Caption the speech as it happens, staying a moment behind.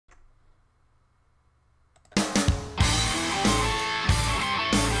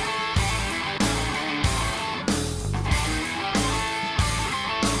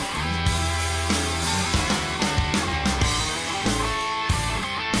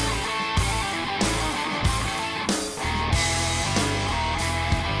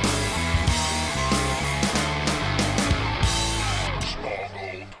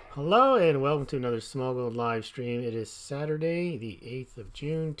Hello and welcome to another Smaulgld live stream. It is Saturday, the 8th of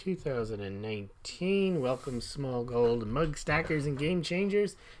June, 2019. Welcome Smaulgld mug stackers and game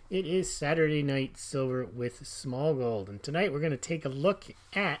changers. It is Saturday Night Silver with Smaulgld. And tonight we're going to take a look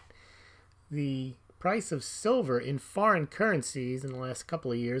at the price of silver in foreign currencies in the last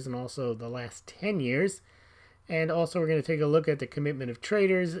couple of years and also the last 10 years. And also we're going to take a look at the commitment of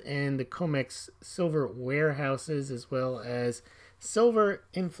traders and the COMEX silver warehouses, as well as silver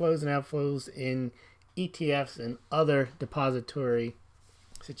inflows and outflows in ETFs and other depository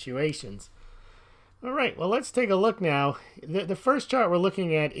situations. All right, well, let's take a look now. The first chart we're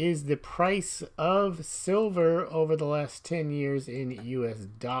looking at is the price of silver over the last 10 years in US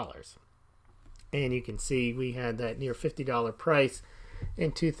dollars. And you can see we had that near $50 price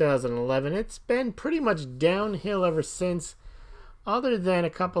in 2011. It's been pretty much downhill ever since, other than a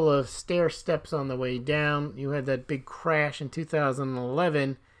couple of stair steps on the way down. You had that big crash in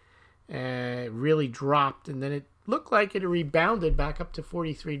 2011, really dropped, and then it looked like it rebounded back up to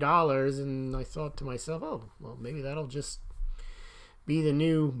 $43, and I thought to myself, oh, well, maybe that'll just be the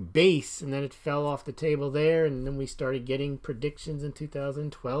new base, and then it fell off the table there, and then we started getting predictions in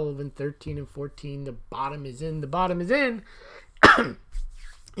 2012 and 13 and 14. The bottom is in,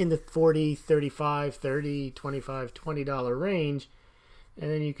 in the $40, $35, $30, $25, $20 range. And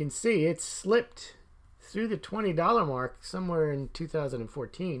then you can see it slipped through the $20 mark somewhere in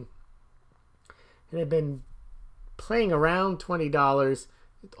 2014. It had been playing around $20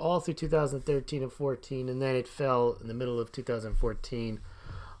 all through 2013 and 14, and then it fell in the middle of 2014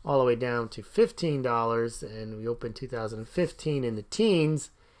 all the way down to $15, and we opened 2015 in the teens,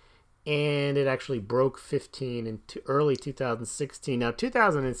 and it actually broke 15 in early 2016. Now,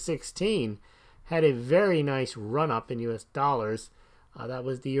 2016 had a very nice run-up in US dollars. That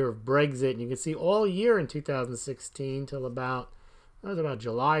was the year of Brexit, and you can see all year in 2016 till about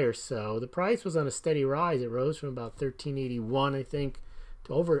July or so, the price was on a steady rise. It rose from about $13.81, I think,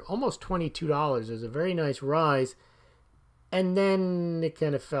 to over almost $22. It was a very nice rise, and then it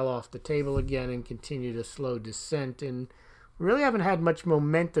kind of fell off the table again and continued a slow descent, and we really haven't had much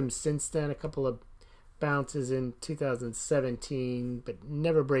momentum since then. A couple of bounces in 2017, but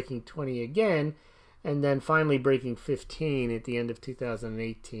never breaking 20 again, and then finally breaking 15 at the end of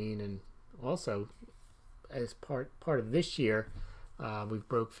 2018, and also as part of this year, we've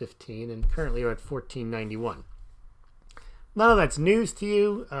broke 15, and currently we're at 14.91. None of that's news to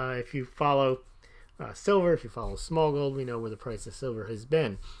you. If you follow silver, if you follow Smaulgld, we know where the price of silver has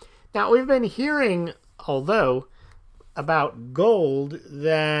been. Now, we've been hearing, although, about gold,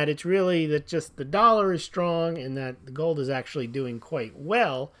 that it's really that just the dollar is strong and that the gold is actually doing quite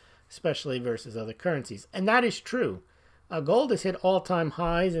well, especially versus other currencies. And that is true. Gold has hit all-time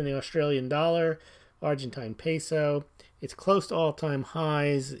highs in the Australian dollar, Argentine peso. It's close to all-time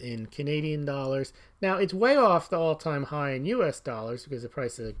highs in Canadian dollars. Now, it's way off the all-time high in US dollars because the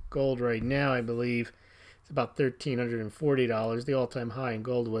price of gold right now, I believe, is about $1,340. The all-time high in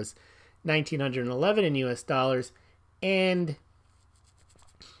gold was $1,911 in US dollars. And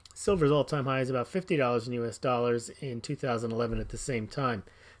silver's all-time high is about $50 in US dollars in 2011 at the same time.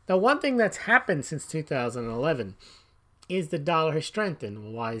 Now, one thing that's happened since 2011 is the dollar has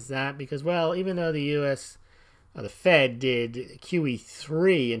strengthened. Why is that? Because, well, even though the U.S., the Fed did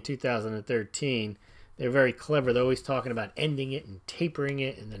QE3 in 2013, they're very clever. They're always talking about ending it and tapering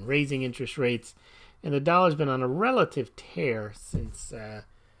it and then raising interest rates. And the dollar's been on a relative tear since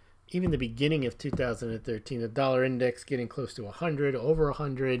even the beginning of 2013. The dollar index getting close to 100, over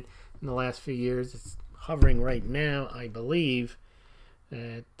 100 in the last few years. It's hovering right now, I believe,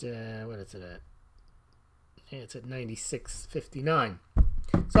 at, what is it at? Yeah, it's at 96.59.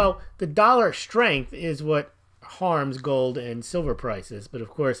 So the dollar strength is what harms gold and silver prices. But of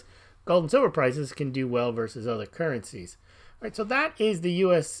course, gold and silver prices can do well versus other currencies. All right, so that is the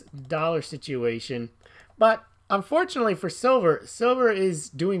US dollar situation. But unfortunately for silver, silver is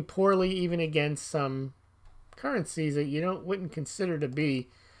doing poorly even against some currencies that you wouldn't consider to be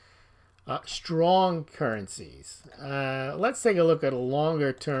strong currencies. Let's take a look at a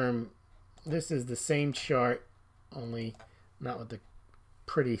longer term. This is the same chart, only not with the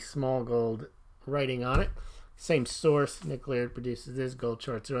pretty Smaulgld writing on it. Same source. Nick Laird produces this. Gold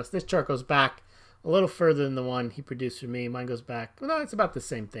Charts are us. This chart goes back a little further than the one he produced for me. Mine goes back, well, no, it's about the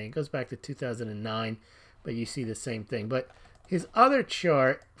same thing. It goes back to 2009, but you see the same thing. But his other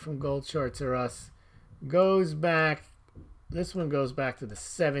chart from Gold Charts are us goes back, this one goes back to the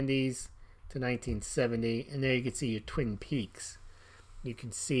 70s to 1970, and there you can see your Twin Peaks. You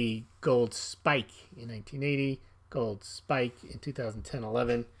can see gold spike in 1980, gold spike in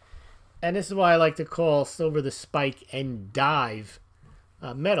 2010-11. And this is why I like to call silver the spike and dive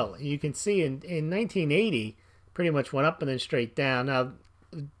metal. You can see in 1980, pretty much went up and then straight down. Now,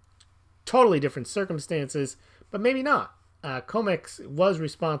 totally different circumstances, but maybe not. COMEX was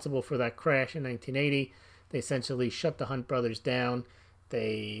responsible for that crash in 1980. They essentially shut the Hunt brothers down.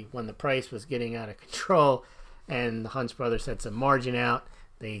 When the price was getting out of control and the Hunt brothers had some margin out,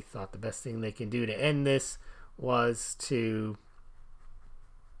 they thought the best thing they can do to end this was to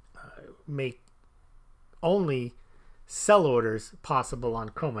make only sell orders possible on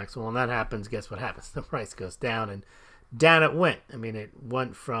COMEX. Well, when that happens, guess what happens? The price goes down, and down it went. I mean, it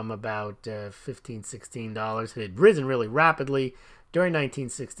went from about $15, $16. It had risen really rapidly during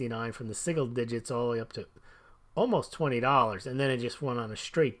 1969 from the single digits all the way up to almost $20, and then it just went on a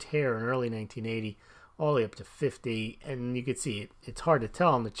straight tear in early 1980 all the way up to 50, and you could see it's hard to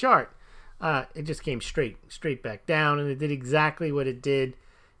tell on the chart. It just came straight back down, and it did exactly what it did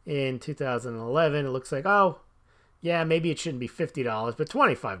in 2011. It looks like, oh, yeah, maybe it shouldn't be $50, but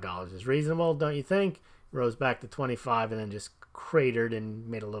 $25 is reasonable, don't you think? Rose back to 25 and then just cratered and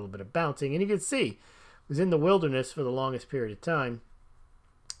made a little bit of bouncing. And you can see it was in the wilderness for the longest period of time.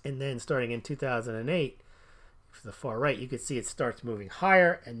 And then starting in 2008, to the far right, you can see it starts moving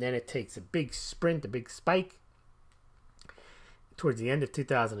higher, and then it takes a big sprint, a big spike towards the end of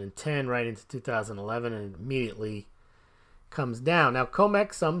 2010, right into 2011, and immediately comes down. Now,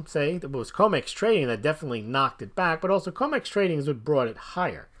 COMEX, some say it was COMEX trading that definitely knocked it back, but also COMEX trading is what brought it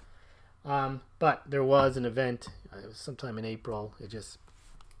higher. But there was an event, it was sometime in April, it just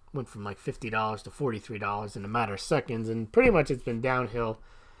went from like $50 to $43 in a matter of seconds, and pretty much it's been downhill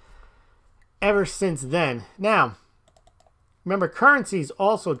ever since then. Now, remember, currencies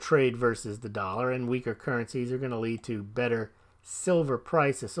also trade versus the dollar, and weaker currencies are going to lead to better silver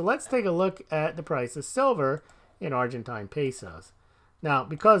prices. So let's take a look at the price of silver in Argentine pesos. Now,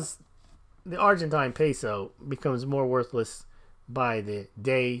 because the Argentine peso becomes more worthless by the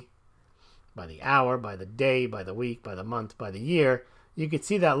day, by the hour, by the day, by the week, by the month, by the year, you could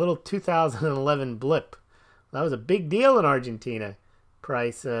see that little 2011 blip. That was a big deal in Argentina.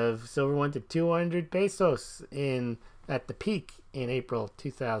 Price of silver went to 200 pesos at the peak in April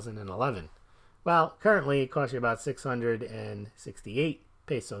 2011. Well, currently it costs you about 668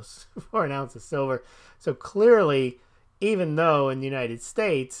 pesos for an ounce of silver. So clearly, even though in the United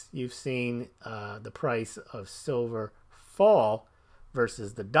States you've seen the price of silver fall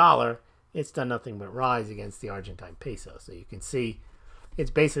versus the dollar, it's done nothing but rise against the Argentine peso. So you can see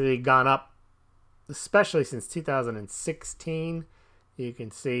it's basically gone up, especially since 2016. You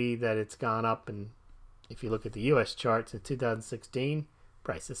can see that it's gone up, and if you look at the U.S. charts in 2016,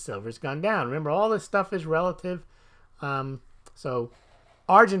 price of silver's gone down. Remember, all this stuff is relative. So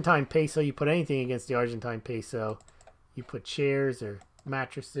Argentine peso, you put anything against the Argentine peso, you put chairs or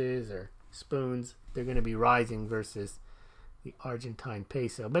mattresses or spoons, they're going to be rising versus the Argentine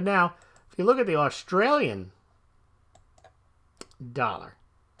peso. But now, if you look at the Australian dollar,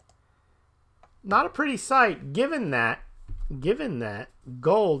 not a pretty sight, given that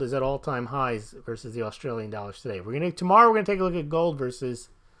gold is at all-time highs versus the Australian dollars today. Tomorrow we're gonna take a look at gold versus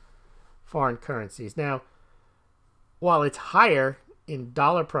foreign currencies. Now, while it's higher in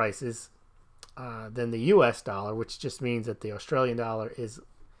dollar prices than the U.S. dollar, which just means that the Australian dollar is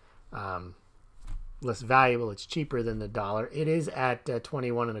less valuable, it's cheaper than the dollar. It is at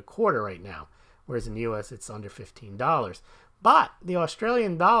 21.25 right now, whereas in the U.S. it's under $15. But the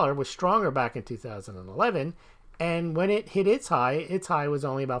Australian dollar was stronger back in 2011. And when it hit its high was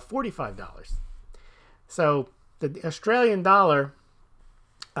only about $45. So the Australian dollar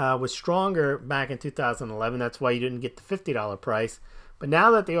was stronger back in 2011. That's why you didn't get the $50 price. But now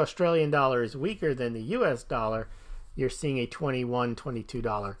that the Australian dollar is weaker than the U.S. dollar, you're seeing a $21,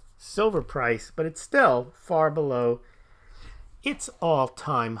 $22 silver price. But it's still far below its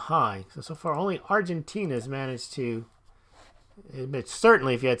all-time high. So far, only Argentina has managed to admit,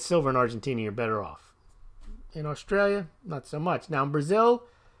 certainly if you had silver in Argentina, you're better off. In Australia, not so much. Now, in Brazil,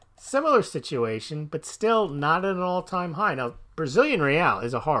 similar situation, but still not at an all-time high. Now, Brazilian real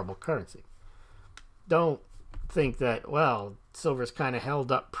is a horrible currency. Don't think that, well, silver's kind of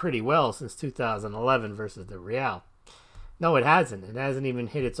held up pretty well since 2011 versus the real. No, it hasn't. It hasn't even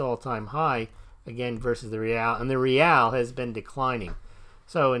hit its all-time high again versus the real, and the real has been declining.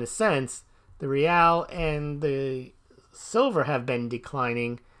 So, in a sense, the real and the silver have been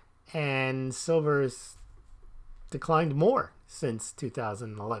declining, and silver's declined more since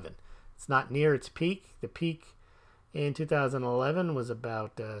 2011. It's not near its peak. The peak in 2011 was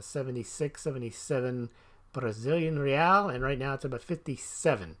about 76, 77 Brazilian real, and right now it's about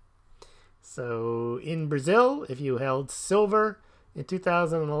 57. So in Brazil, if you held silver in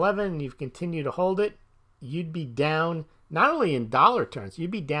 2011 and you've continued to hold it, you'd be down not only in dollar terms,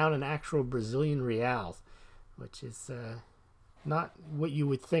 you'd be down in actual Brazilian reals, which is not what you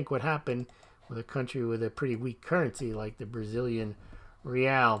would think would happen with a country with a pretty weak currency like the Brazilian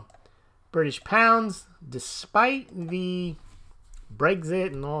real. British pounds, despite the Brexit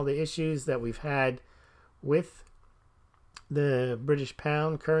and all the issues that we've had with the British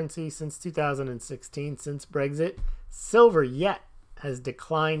pound currency since 2016, since Brexit, silver yet has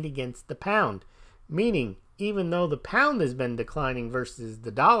declined against the pound, meaning even though the pound has been declining versus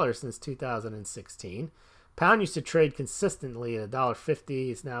the dollar since 2016, pound used to trade consistently at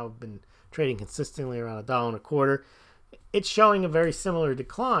 $1.50. It's now been trading consistently around $1.25. It's showing a very similar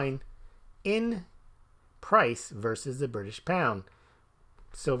decline in price versus the British pound.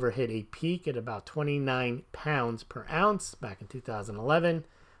 Silver hit a peak at about 29 pounds per ounce back in 2011,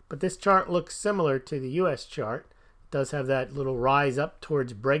 but this chart looks similar to the US chart. It does have that little rise up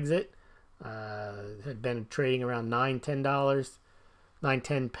towards Brexit. Had been trading around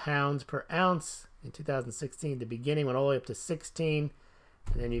 $9-10 pounds per ounce in 2016. The beginning went all the way up to 16.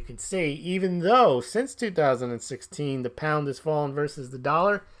 And then you can see, even though since 2016 the pound has fallen versus the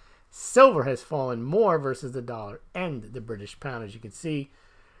dollar, silver has fallen more versus the dollar and the British pound. As you can see,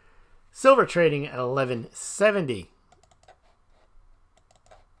 silver trading at 11.70.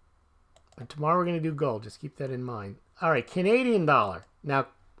 And tomorrow we're going to do gold. Just keep that in mind. All right, Canadian dollar. Now,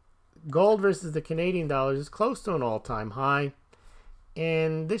 gold versus the Canadian dollar is close to an all-time high.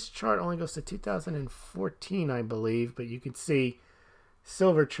 And this chart only goes to 2014, I believe. But you can see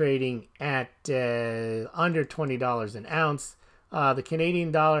silver trading at under $20 an ounce. The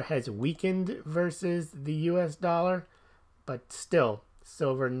Canadian dollar has weakened versus the US dollar, but still,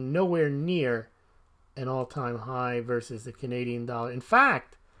 silver nowhere near an all-time high versus the Canadian dollar. In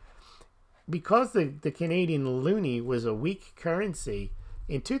fact, because the Canadian loonie was a weak currency,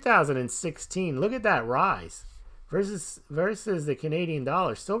 in 2016, look at that rise. Versus the Canadian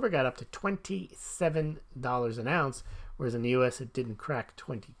dollar, silver got up to $27 an ounce, whereas in the US it didn't crack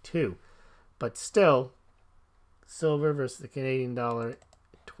 22. But still, silver versus the Canadian dollar,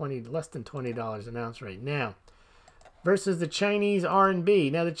 less than $20 an ounce right now. Versus the Chinese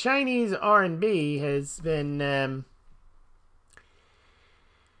RMB. Now the Chinese RMB has been,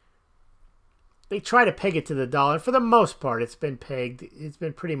 they try to peg it to the dollar. For the most part, it's been pegged. It's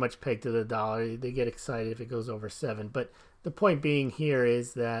been pretty much pegged to the dollar. They get excited if it goes over 7. But the point being here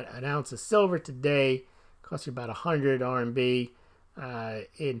is that an ounce of silver today costs you about 100 RMB.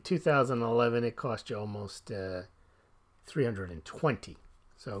 In 2011, it cost you almost 320.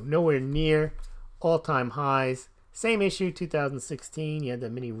 So nowhere near all-time highs. Same issue, 2016. You had the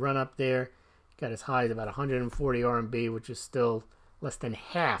mini run-up there. Got as high as about 140 RMB, which is still less than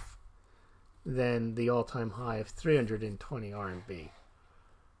half than the all-time high of 320 RMB. Okay,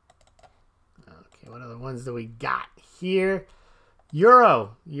 what other ones do we got here?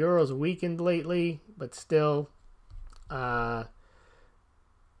 Euro. Euro's weakened lately, but still, you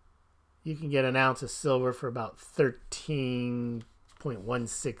can get an ounce of silver for about 13.16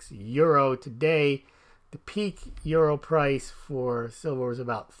 euro today. The peak euro price for silver was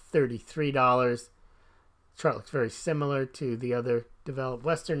about $33. The chart looks very similar to the other developed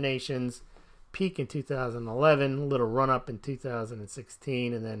Western nations. Peak in 2011, a little run up in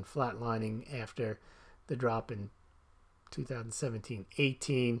 2016, and then flatlining after the drop in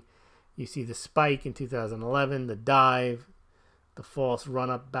 2017-18. You see the spike in 2011, the dive, the false run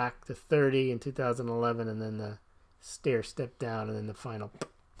up back to 30 in 2011, and then the stair step down, and then the final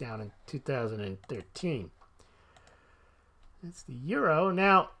down in 2013. That's the euro.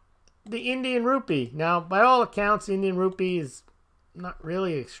 Now, the Indian rupee. Now, by all accounts, Indian rupee is not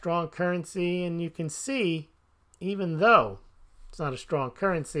really a strong currency, and you can see, even though it's not a strong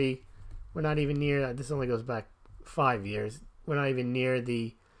currency, we're not even near, this only goes back 5 years, we're not even near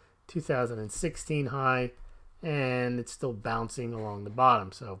the 2016 high, and it's still bouncing along the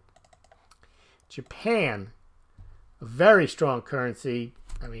bottom. So Japan, a very strong currency.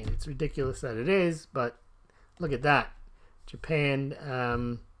 I mean, it's ridiculous that it is, but look at that.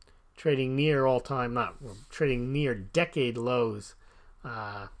 Japan trading near all-time, trading near decade lows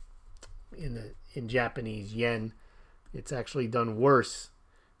in Japanese yen. It's actually done worse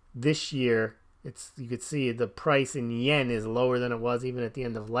this year. You could see the price in yen is lower than it was even at the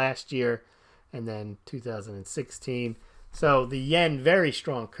end of last year, and then 2016. So the yen, very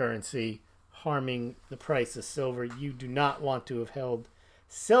strong currency, harming the price of silver. You do not want to have held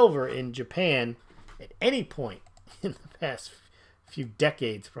silver in Japan at any point in the past few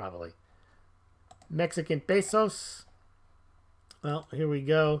decades, probably. Mexican pesos. Well, here we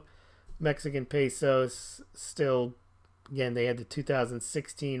go. Mexican pesos still, again, they had the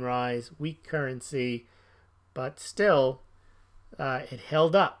 2016 rise. Weak currency. but still, it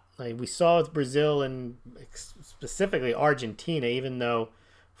held up. Like we saw with Brazil and specifically Argentina, even though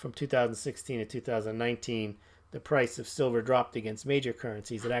from 2016 to 2019, the price of silver dropped against major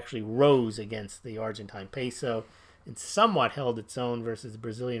currencies, it actually rose against the Argentine peso and somewhat held its own versus the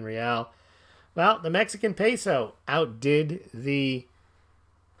Brazilian real. Well, the Mexican peso outdid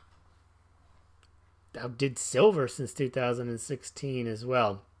silver since 2016 as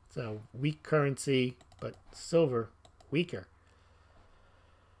well. So weak currency, but silver weaker.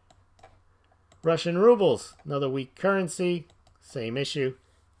 Russian rubles, another weak currency, same issue.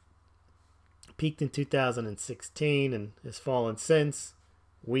 Peaked in 2016 and has fallen since.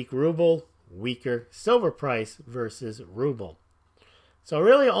 Weak ruble, weaker silver price versus ruble. So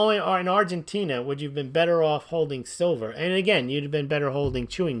really only in Argentina would you have been better off holding silver. And again, you'd have been better holding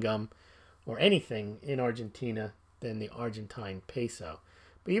chewing gum or anything in Argentina than the Argentine peso.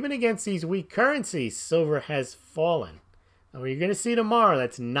 But even against these weak currencies, silver has fallen. Now, you're going to see tomorrow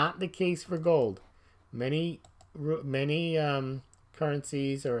that's not the case for gold. Many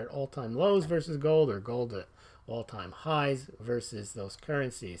currencies are at all-time lows versus gold, or gold at all-time highs versus those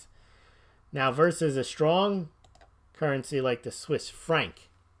currencies. Now, versus a strong currency like the Swiss franc.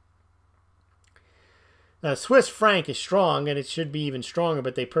 Now, Swiss franc is strong, and it should be even stronger,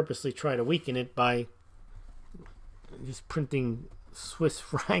 but they purposely try to weaken it by just printing Swiss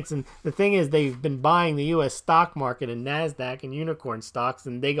francs. And the thing is, they've been buying the U.S. stock market and NASDAQ and unicorn stocks,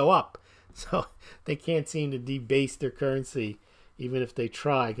 and they go up. So they can't seem to debase their currency, even if they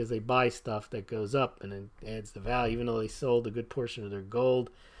try, because they buy stuff that goes up and it adds the value, even though they sold a good portion of their gold.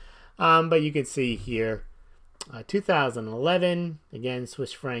 But you can see here, 2011, again,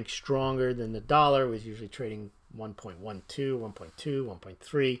 Swiss franc stronger than the dollar, was usually trading 1.12, 1.2,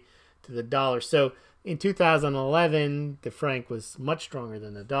 1.3 to the dollar. So in 2011, the franc was much stronger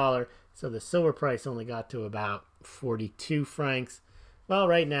than the dollar. So the silver price only got to about 42 francs. Well,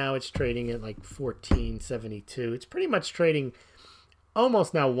 right now it's trading at like 14.72. It's pretty much trading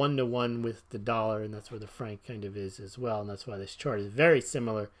almost now 1-to-1 with the dollar, and that's where the franc kind of is as well. And that's why this chart is very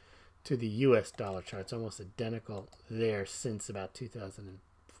similar to the U.S. dollar chart. It's almost identical there since about 2014-15.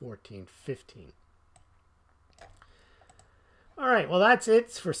 All right, well, that's it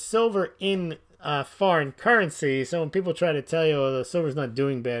for silver in foreign currency. So when people try to tell you, oh, the silver's not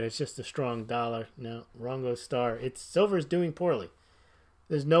doing bad, it's just a strong dollar. No, wrong goes star. Silver's doing poorly.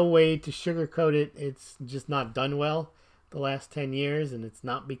 There's no way to sugarcoat it. It's just not done well the last 10 years, and it's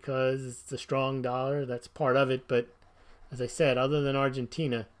not because it's a strong dollar. That's part of it. But as I said, other than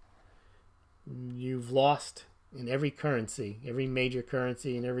Argentina, you've lost in every currency, every major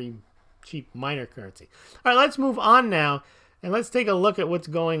currency, and every cheap minor currency. All right, let's move on now, and let's take a look at what's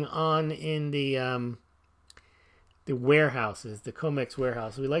going on in the warehouses, the COMEX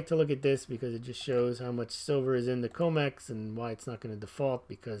warehouse. We like to look at this because it just shows how much silver is in the COMEX and why it's not going to default,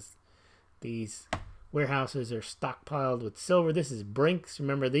 because these warehouses are stockpiled with silver. This is Brinks.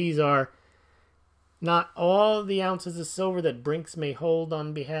 Remember, these are not all the ounces of silver that Brinks may hold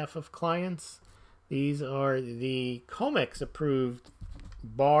on behalf of clients. These are the COMEX approved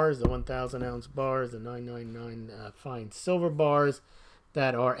bars, the 1,000 ounce bars, the 999 fine silver bars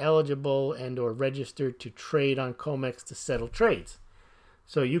that are eligible and or registered to trade on COMEX to settle trades.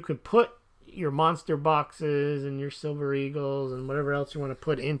 So you can put your monster boxes and your silver eagles and whatever else you want to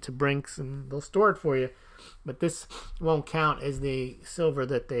put into Brinks, and they'll store it for you. But this won't count as the silver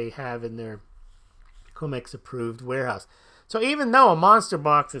that they have in their COMEX approved warehouse. So even though a monster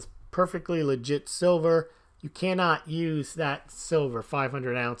box is perfectly legit silver, you cannot use that silver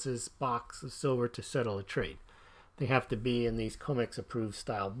 500 ounces box of silver to settle a trade. They have to be in these COMEX approved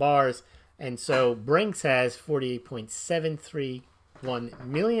style bars. And so Brinks has 48.731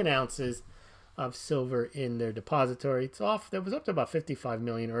 million ounces of silver in their depository. It's off. That was up to about 55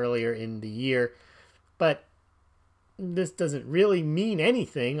 million earlier in the year. But this doesn't really mean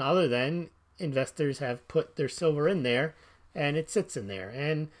anything other than investors have put their silver in there and it sits in there.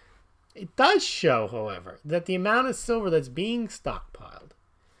 And it does show, however, that the amount of silver that's being stockpiled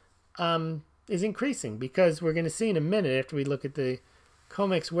is increasing, because we're going to see in a minute, after we look at the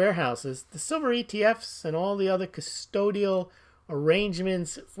COMEX warehouses, the silver ETFs and all the other custodial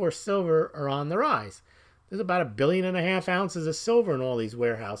arrangements for silver are on the rise. There's about 1.5 billion ounces of silver in all these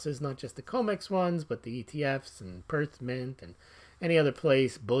warehouses, not just the COMEX ones, but the ETFs and Perth Mint and any other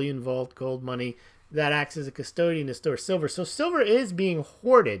place, Bullion Vault, Gold Money, that acts as a custodian to store silver. So silver is being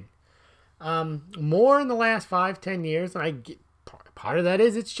hoarded more in the last 5-10 years. And part of that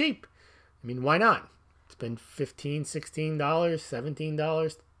is it's cheap. I mean, why not? It's been $15, $16,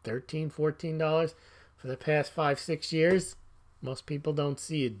 $17, $13, $14 for the past 5-6 years. Most people don't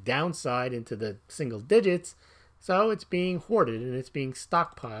see a downside into the single digits, so it's being hoarded and it's being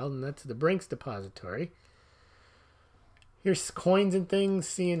stockpiled, and that's the Brinks depository. Here's coins and things,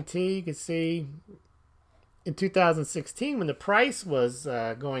 CNT. You can see in 2016 when the price was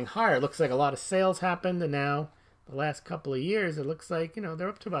going higher, it looks like a lot of sales happened, and now the last couple of years it looks like, you know, they're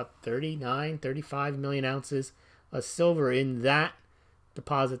up to about 39, 35 million ounces of silver in that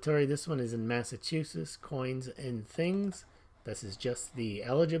depository. This one is in Massachusetts, coins and things. This is just the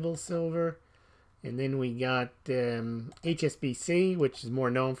eligible silver. And then we got HSBC, which is more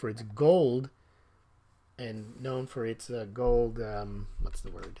known for its gold and known for its gold, what's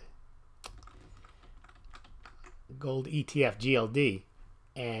the word? Gold ETF, GLD.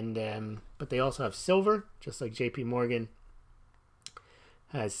 And but they also have silver, just like JP Morgan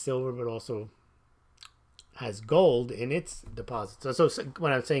has silver, but also has gold in its deposits. So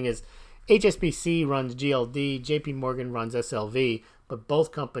what I'm saying is HSBC runs GLD, JP Morgan runs SLV, but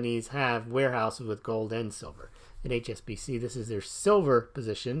both companies have warehouses with gold and silver. In HSBC, this is their silver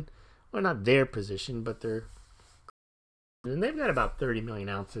position. Well, not their position, but their... And they've got about 30 million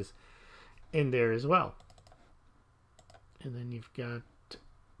ounces in there as well. And then you've got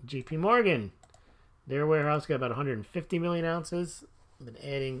JP Morgan. Their warehouse got about 150 million ounces. Been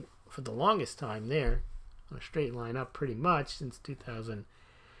adding for the longest time there on a straight line up pretty much since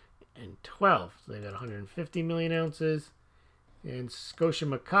 2012. So they've got 150 million ounces. And Scotia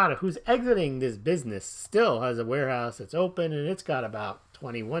Makata, who's exiting this business, still has a warehouse that's open, and it's got about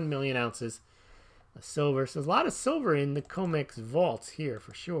 21 million ounces of silver. So there's a lot of silver in the COMEX vaults here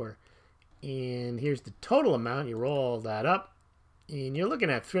for sure. And here's the total amount. You roll all that up, and you're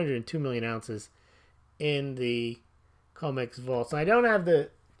looking at 302 million ounces in the COMEX vaults. I don't have the...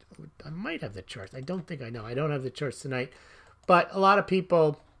 I might have the charts. I don't think I know. I don't have the charts tonight. But a lot of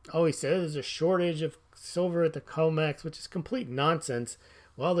people always say there's a shortage of silver at the COMEX, which is complete nonsense.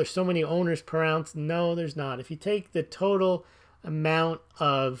 Well, there's so many owners per ounce. No, there's not. If you take the total amount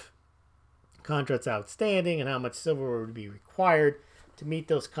of contracts outstanding and how much silver would be required to meet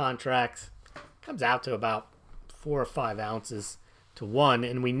those contracts, it comes out to about 4 or 5 ounces to 1.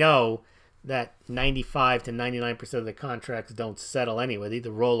 And we know that 95 to 99% of the contracts don't settle anyway. They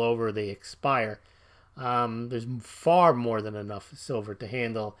either roll over or they expire. There's far more than enough silver to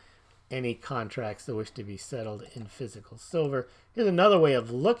handle any contracts that wish to be settled in physical silver. Here's another way of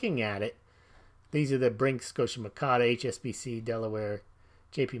looking at it. These are the Brinks, Scotia Makata, HSBC, Delaware,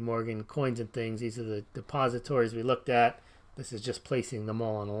 JP Morgan, coins and things. These are the depositories we looked at. This is just placing them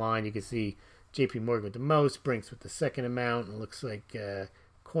all on a line. You can see JP Morgan with the most, Brinks with the second amount. It looks like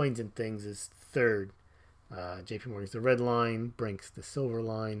coins and things is third. JP Morgan's the red line, Brinks the silver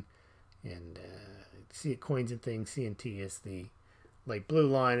line, and see coins and things, CNT is the light blue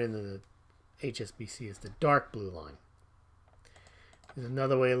line, and then the HSBC is the dark blue line. There's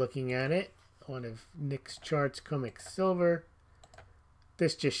another way of looking at it. One of Nick's charts, COMEX silver.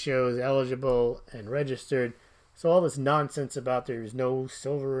 This just shows eligible and registered. So all this nonsense about there's no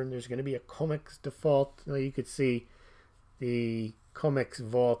silver and there's going to be a COMEX default. You could see the COMEX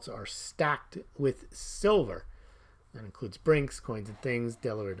vaults are stacked with silver. That includes Brinks, coins and things,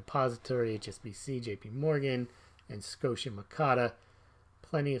 Delaware Depository, HSBC, JP Morgan, and Scotia Makata.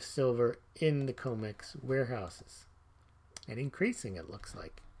 Plenty of silver in the COMEX warehouses. And increasing, it looks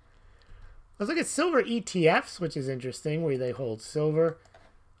like. Let's look at silver ETFs, which is interesting, where they hold silver.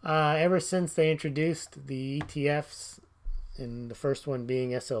 Ever since they introduced the ETFs, and the first one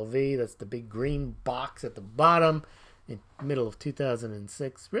being SLV, that's the big green box at the bottom, in the middle of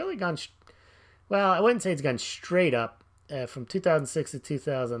 2006, really gone... Well, I wouldn't say it's gone straight up. From 2006 to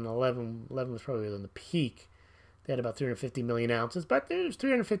 2011, 11 was probably on the peak. They had about 350 million ounces, but there's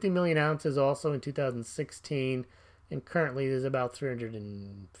 350 million ounces also in 2016, and currently there's about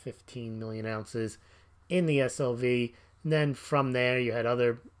 315 million ounces in the SLV. And then from there, you had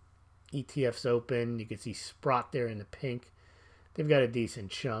other ETFs open. You can see Sprott there in the pink. They've got a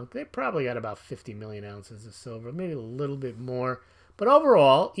decent chunk. They probably got about 50 million ounces of silver, maybe a little bit more. But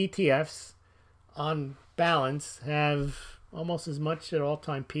overall, ETFs on balance have almost as much at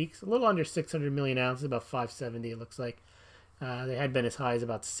all-time peaks, a little under 600 million ounces, about 570 it looks like. They had been as high as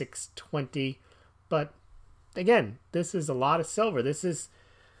about 620, but again, this is a lot of silver. This is,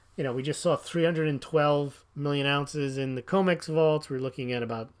 you know, we just saw 312 million ounces in the COMEX vaults. We're looking at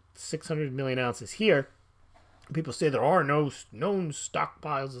about 600 million ounces here. People say there are no known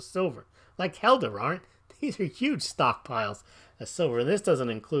stockpiles of silver. Like hell there aren't. These are huge stockpiles of silver. And this doesn't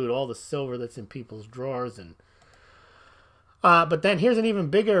include all the silver that's in people's drawers. And but then here's an even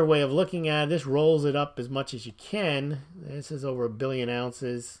bigger way of looking at it. This rolls it up as much as you can. This is over 1 billion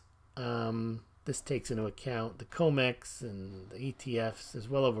ounces. This takes into account the COMEX and the ETFs. There's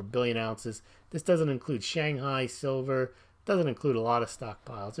well over 1 billion ounces. This doesn't include Shanghai silver. Doesn't include a lot of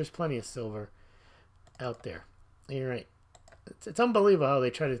stockpiles. There's plenty of silver out there. You're right. It's unbelievable how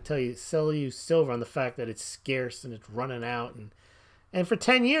they try to sell you silver on the fact that it's scarce and it's running out. And for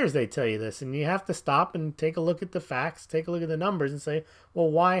 10 years they tell you this. And you have to stop and take a look at the facts, take a look at the numbers and say,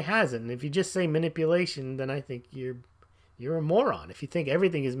 well, why hasn't? And if you just say manipulation, then I think you're a moron. If you think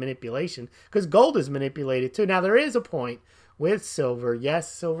everything is manipulation, because gold is manipulated too. Now, there is a point with silver.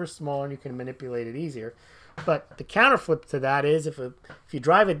 Yes, silver's smaller and you can manipulate it easier. But the counterflip to that is if you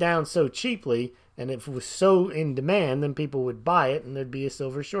drive it down so cheaply and if it was so in demand, then people would buy it and there'd be a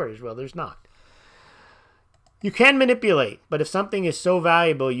silver shortage. Well, there's not. You can manipulate, but if something is so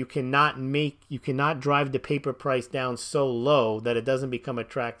valuable, you cannot drive the paper price down so low that it doesn't become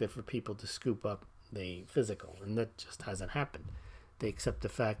attractive for people to scoop up the physical, and that just hasn't happened. They accept the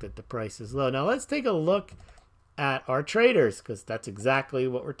fact that the price is low. Now let's take a look at our traders, because that's exactly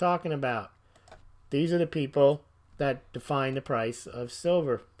what we're talking about. These are the people that define the price of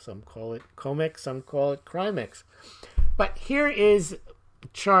silver. Some call it COMEX, some call it CRIMEX. But here is a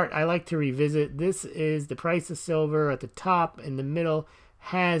chart I like to revisit. This is the price of silver at the top. In the middle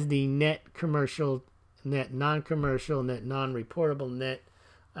has the net commercial, net non-commercial, net non-reportable, net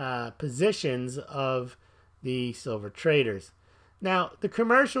positions of the silver traders. Now, the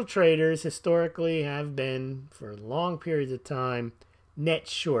commercial traders historically have been, for long periods of time, net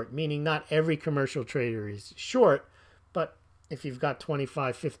short, meaning not every commercial trader is short, but if you've got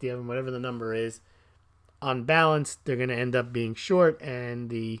 25, 50 of them, whatever the number is, on balance, they're going to end up being short, and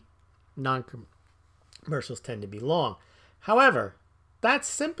the non-commercials tend to be long. However, that's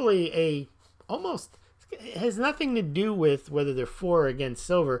simply it has nothing to do with whether they're for or against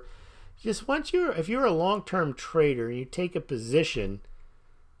silver. Just if you're a long-term trader and you take a position,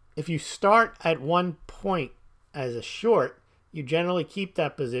 if you start at one point as a short, you generally keep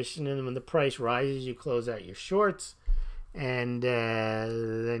that position, and when the price rises, you close out your shorts, and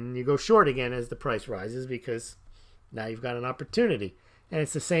then you go short again as the price rises, because now you've got an opportunity. And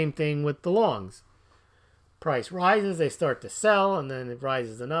it's the same thing with the longs. Price rises, they start to sell, and then it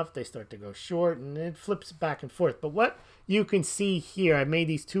rises enough, they start to go short, and it flips back and forth. But what you can see here, I made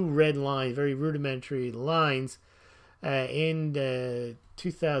these two red lines, very rudimentary lines, in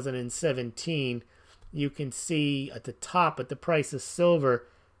 2017. You can see at the top, at the price of silver,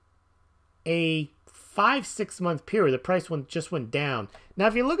 a 5-6 month period, the price just went down. Now,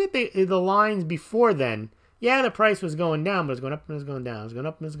 if you look at the lines before then, yeah, the price was going down, but it was going up and it was going down. It was going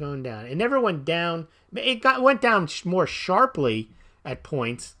up and it was going down. It never went down. It went down more sharply at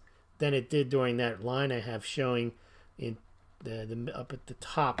points than it did during that line I have showing in the up at the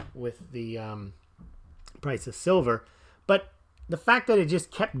top with the price of silver. But the fact that it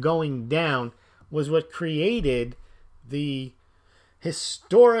just kept going down was what created the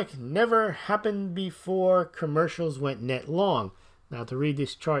historic, never happened before, commercials went net long. Now, to read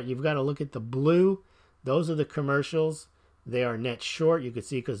this chart, you've got to look at the blue. Those are the commercials. They are net short. You can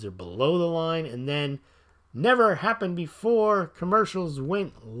see because they're below the line. And then never happened before, commercials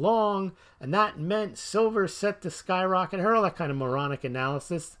went long. And that meant silver set to skyrocket. I heard all that kind of moronic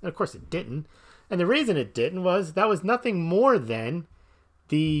analysis. And of course it didn't. And the reason it didn't was that was nothing more than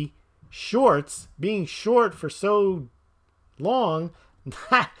the shorts being short for so long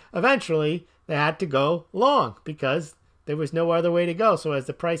that eventually they had to go long because there was no other way to go. So as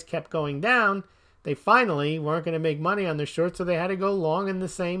the price kept going down, they finally weren't going to make money on their shorts, so they had to go long, and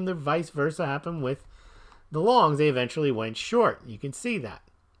the vice versa happened with the longs. They eventually went short. You can see that.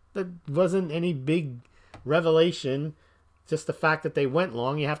 That wasn't any big revelation, just the fact that they went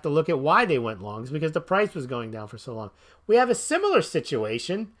long. You have to look at why they went longs, because the price was going down for so long. We have a similar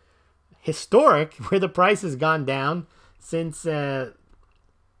situation, historic, where the price has gone down since in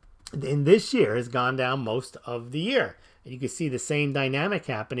this year has gone down most of the year. And you can see the same dynamic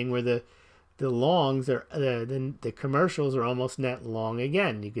happening where the longs are the commercials are almost net long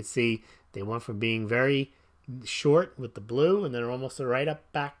again. You could see they went from being very short with the blue, and then they're almost right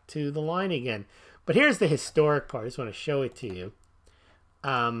up back to the line again. But here's the historic part. I just want to show it to you,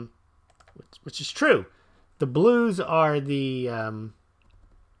 which is true. The blues are the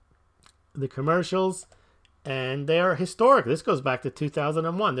commercials, and they are historic. This goes back to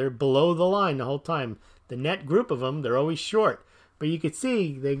 2001. They're below the line the whole time. The net group of them, they're always short. But you can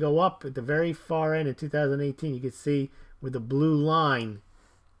see they go up at the very far end in 2018. You can see where the blue line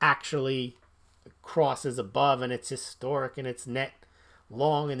actually crosses above, and it's historic, and it's net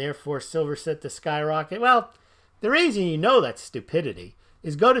long, and therefore silver set to skyrocket. Well, the reason you know that's stupidity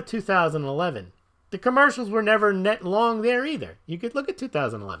is go to 2011. The commercials were never net long there either. You could look at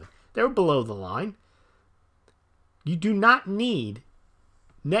 2011. They were below the line. You do not need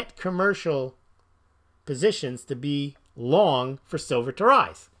net commercial positions to be long for silver to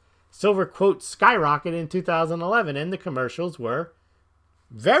rise. Silver, quote, skyrocketed in 2011, and the commercials were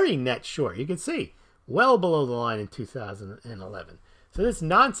very net short. You can see, well below the line in 2011. So this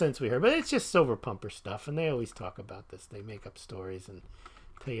nonsense we heard, but it's just silver pumper stuff, and they always talk about this. They make up stories and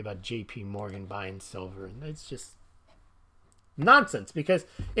tell you about J.P. Morgan buying silver, and it's just nonsense. Because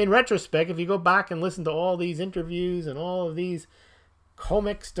in retrospect, if you go back and listen to all these interviews and all of these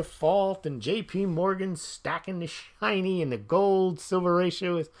COMEX default and J.P. Morgan stacking the shiny and the gold silver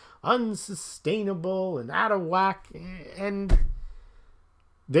ratio is unsustainable and out of whack and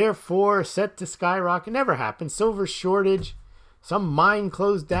therefore set to skyrocket. Never happened. Silver shortage. Some mine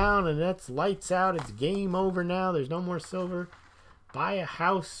closed down and that's lights out. It's game over now. There's no more silver. Buy a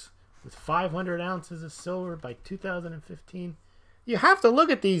house with 500 ounces of silver by 2015. You have to look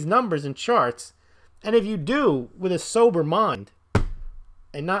at these numbers and charts. And if you do with a sober mind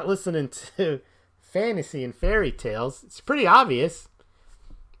and not listening to fantasy and fairy tales, it's pretty obvious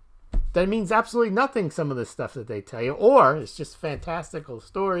that it means absolutely nothing, some of the stuff that they tell you. Or it's just fantastical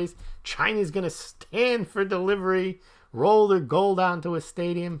stories. China's going to stand for delivery. Roll their gold onto a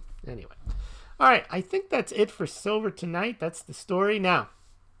stadium. Anyway. All right. I think that's it for silver tonight. That's the story. Now,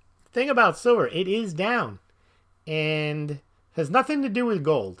 thing about silver, it is down. And has nothing to do with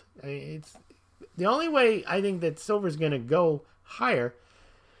gold. It's the only way I think that silver is going to go higher,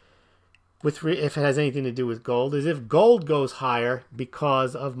 if it has anything to do with gold, is if gold goes higher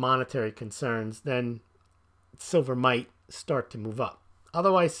because of monetary concerns, then silver might start to move up.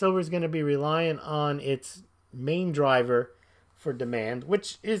 Otherwise, silver is going to be reliant on its main driver for demand,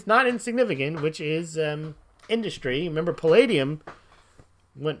 which is not insignificant, which is industry. Remember, palladium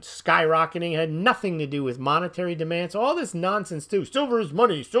went skyrocketing, had nothing to do with monetary demand. So all this nonsense too. Silver is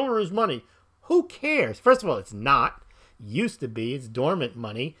money. Silver is money. Who cares? First of all, it's not. Used to be. It's dormant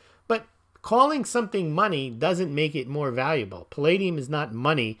money. But calling something money doesn't make it more valuable. Palladium is not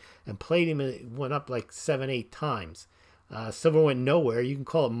money, and palladium went up like 7-8 times. Silver went nowhere. You can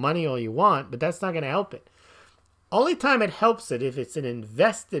call it money all you want, but that's not going to help it. Only time it helps it if it's an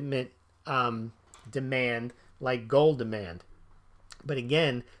investment demand like gold demand. But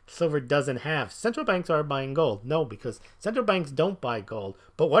again, silver doesn't have. Central banks are buying gold. No, because central banks don't buy gold.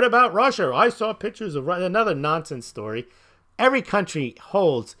 But what about Russia? I saw pictures of Russia. Another nonsense story. Every country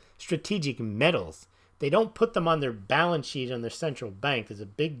holds strategic metals. They don't put them on their balance sheet on their central bank. There's a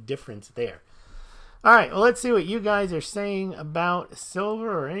big difference there. All right, well, let's see what you guys are saying about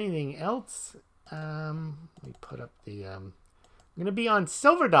silver or anything else. Let me put up the... I'm going to be on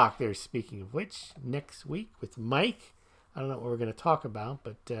Silver Doctors, speaking of which, next week with Mike. I don't know what we're going to talk about,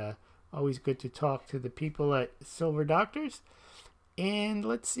 but always good to talk to the people at Silver Doctors. And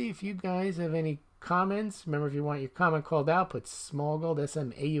let's see if you guys have any comments. Remember, if you want your comment called out, put Smaulgld,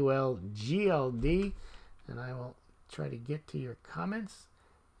 Smaulgld, and I will try to get to your comments.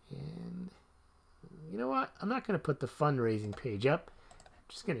 And you know what? I'm not going to put the fundraising page up.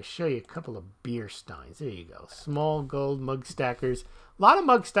 Just going to show you a couple of beer steins. There you go. Smaulgld mug stackers. A lot of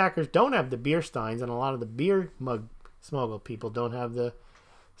mug stackers don't have the beer steins, and a lot of the beer mug Smaulgld people don't have the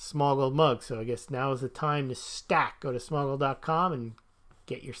Smaulgld mug. So I guess now is the time to stack. Go to smaulgld.com and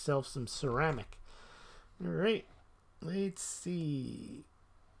get yourself some ceramic. All right. Let's see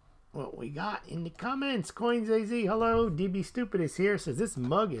what we got in the comments. CoinsAZ, hello. DB Stupid is here. Says this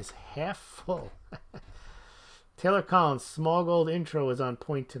mug is half full. Taylor Collins, Smaulgld intro was on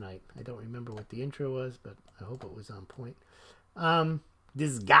point tonight. I don't remember what the intro was, but I hope it was on point.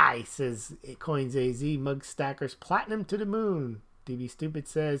 This guy says, CoinsAZ, mug stackers, platinum to the moon. DB Stupid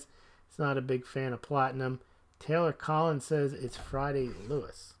says, it's not a big fan of platinum. Taylor Collins says, it's Friday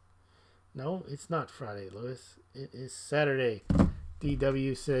Lewis. No, it's not Friday Lewis. It is Saturday.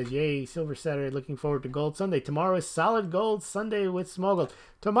 DW says, yay, Silver Saturday, looking forward to Gold Sunday. Tomorrow is Solid Gold Sunday with Smaulgld.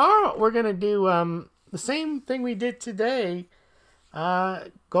 Tomorrow we're going to do... the same thing we did today,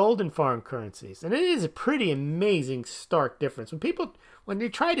 gold and foreign currencies. And it is a pretty amazing stark difference. When they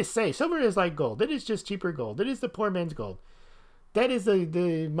try to say silver is like gold, it is just cheaper gold. It is the poor man's gold. That is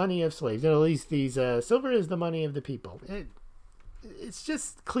the money of slaves. And at least these silver is the money of the people. It's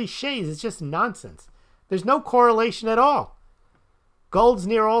just cliches. It's just nonsense. There's no correlation at all. Gold's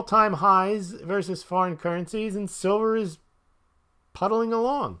near all-time highs versus foreign currencies, and silver is puddling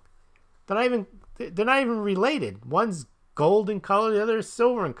along. They're not even related. One's gold in color, the other is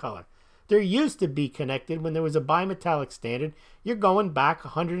silver in color. There used to be connected when there was a bimetallic standard. You're going back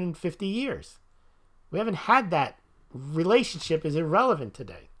 150 years. We haven't had that. Relationship is irrelevant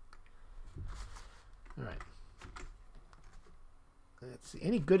today. All right. Let's see.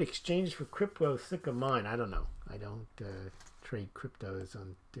 Any good exchanges for crypto? Sick of mine. I don't know. I don't trade cryptos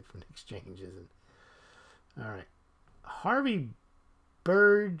on different exchanges. All right. Harvey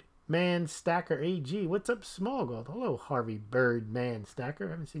Birdman Stacker AG. What's up, Smaulgld? Hello, Harvey Birdman Stacker.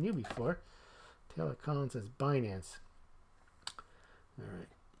 I haven't seen you before. Taylor Collins says Binance. All right.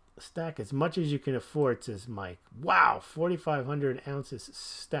 Stack as much as you can afford, says Mike. Wow, 4,500 ounces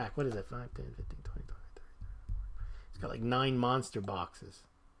stack. What is that? 5, 10, 15, 20, 30. It's got like 9 monster boxes.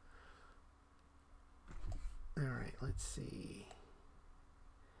 All right, let's see.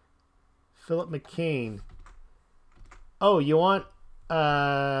 Philip McCain. Oh, you want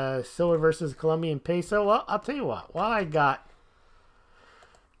silver versus Colombian peso? Well, I'll tell you what. While I got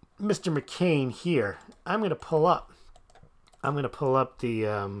Mr. McCain here, I'm going to pull up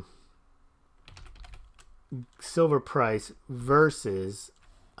the silver price versus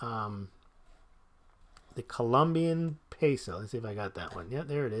the Colombian peso. Let's see if I got that one. Yeah,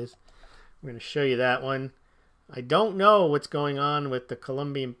 there it is. We're going to show you that one. I don't know what's going on with the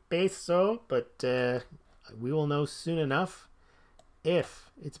Colombian peso, but we will know soon enough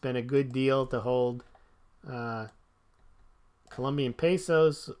if it's been a good deal to hold Colombian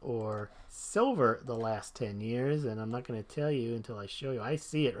pesos or silver the last 10 years. And I'm not going to tell you until I show you. I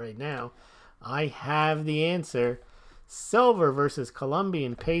see it right now. I have the answer. Silver versus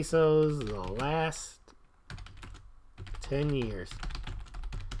Colombian pesos the last 10 years.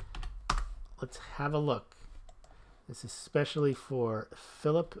 Let's have a look. This is especially for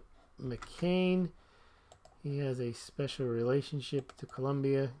Philip McCain. He has a special relationship to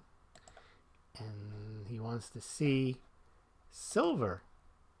Colombia, and he wants to see silver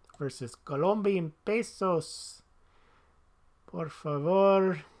versus Colombian pesos. Por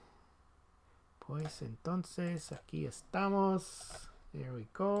favor. Pues entonces, aquí estamos. There we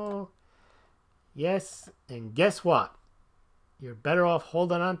go. Yes, and guess what? You're better off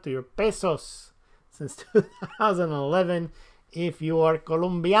holding on to your pesos since 2011 if you are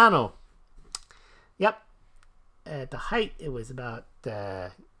Colombiano. Yep. At the height, it was about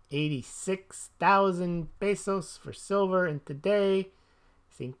 86,000 pesos for silver, and today,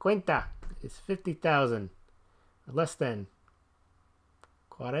 50 is 50,000. Less than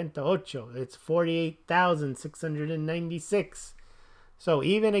 48. It's 48,696. So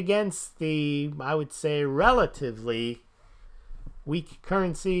even against the, I would say, relatively weak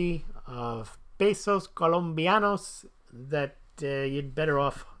currency of pesos colombianos, that you'd better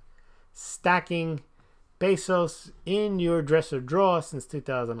off stacking pesos in your dresser drawer since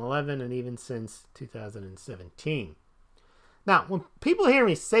 2011 and even since 2017. Now, when people hear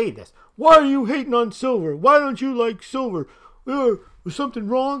me say this, why are you hating on silver? Why don't you like silver? Was something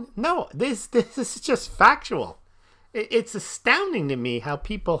wrong? No, this is just factual. It's astounding to me how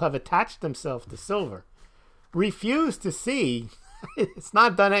people have attached themselves to silver. Refuse to see it's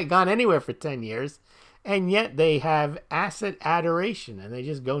not gone anywhere for 10 years, and yet they have asset adoration, and they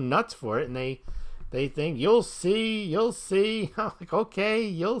just go nuts for it, and they think, you'll see. I'm like, okay,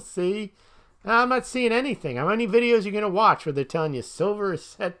 you'll see. I'm not seeing anything. How many videos are you going to watch where they're telling you silver is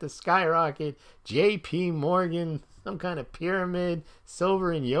set to skyrocket, JP Morgan, some kind of pyramid,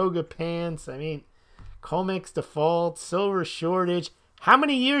 silver in yoga pants? I mean, COMEX default, silver shortage. How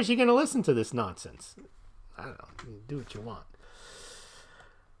many years are you going to listen to this nonsense? I don't know. You do what you want.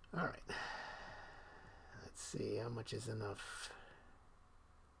 All right. Let's see. How much is enough?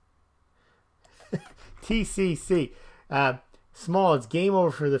 TCC. Small, it's game over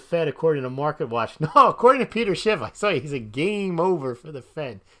for the Fed according to MarketWatch. No, according to Peter Schiff. I saw you. He's a game over for the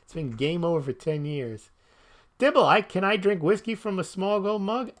Fed. It's been game over for 10 years. Dibble, can I drink whiskey from a Smaulgld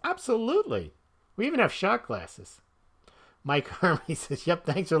mug? Absolutely. We even have shot glasses. Mike Hermey says, yep,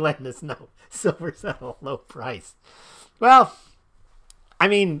 thanks for letting us know. Silver's at a low price. Well, I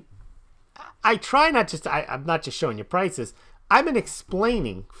mean, I try not just, I'm not just showing you prices. I've been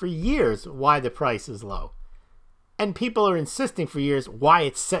explaining for years why the price is low. And people are insisting for years why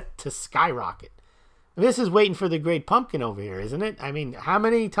it's set to skyrocket. This is waiting for the great pumpkin over here, isn't it? I mean, how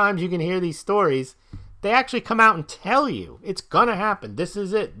many times you can hear these stories? They actually come out and tell you it's going to happen. This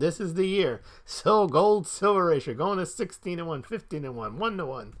is it. This is the year. So gold silver ratio going to 16-1, 15-1,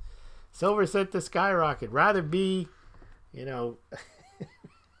 1-1. Silver set to skyrocket. Rather be, you know,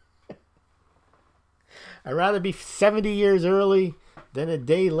 I'd rather be 70 years early than a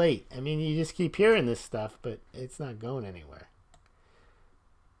day late. I mean, you just keep hearing this stuff, but it's not going anywhere.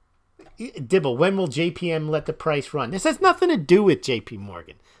 Dibble, when will JPM let the price run? This has nothing to do with JP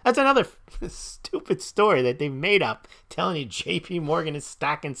Morgan. That's another stupid story that they made up, telling you JP Morgan is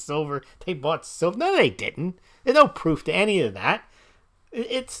stacking silver. They bought silver. No, they didn't. There's no proof to any of that.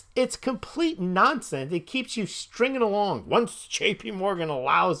 It's complete nonsense. It keeps you stringing along once JP Morgan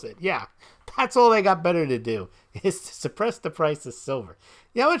allows it. Yeah, that's all they got better to do, is to suppress the price of silver.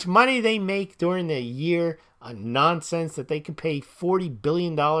 You know how much money they make during the year on nonsense that they can pay $40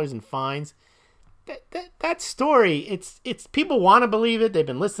 billion in fines? That story, it's people want to believe it. They've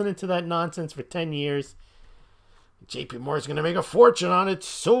been listening to that nonsense for 10 years. JP Morgan's going to make a fortune on its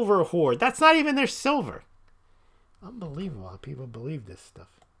silver hoard. That's not even their silver. Unbelievable how people believe this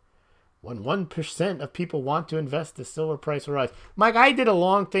stuff. When 1% of people want to invest, the silver price will rise. Mike, I did a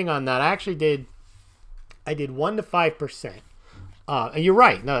long thing on that. I did 1 to 5%. And you're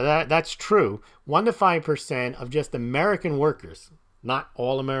right. No, that's true. 1 to 5% of just American workers, not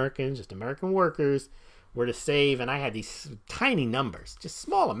all Americans, just American workers, were to save. And I had these tiny numbers, just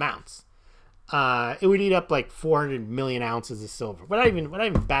small amounts. It would eat up like 400 million ounces of silver. Without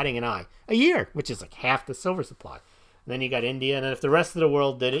even batting an eye. A year, which is like half the silver supply. And then you got India, and then if the rest of the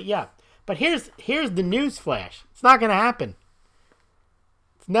world did it, yeah. But here's the news flash. It's not going to happen.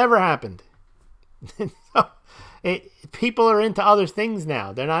 It's never happened. So, people are into other things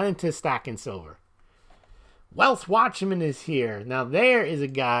now. They're not into stacking silver. Wealth Watchman is here. Now there is a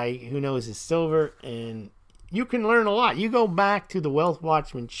guy who knows his silver, and you can learn a lot. You go back to the Wealth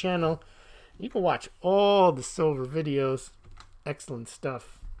Watchman channel. You can watch all the silver videos. Excellent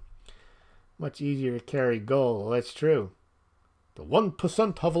stuff. Much easier to carry gold. Well, that's true. The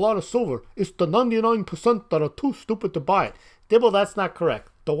 1% have a lot of silver. It's the 99% that are too stupid to buy it. Dibble, that's not correct.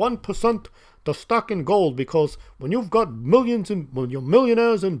 The 1%, they're stuck in gold, because when you've got millions and when you're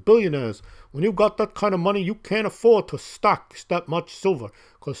millionaires and billionaires, when you've got that kind of money, you can't afford to stack that much silver,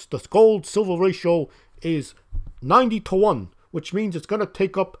 because the gold-silver ratio is 90 to 1, which means it's going to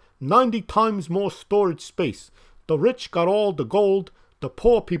take up 90 times more storage space. The rich got all the gold. The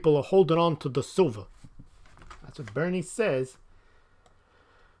poor people are holding on to the silver. That's what Bernie says.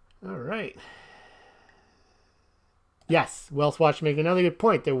 All right. Yes, Wealth Watch making another good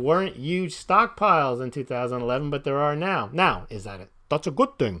point. There weren't huge stockpiles in 2011, but there are now. Now, that's a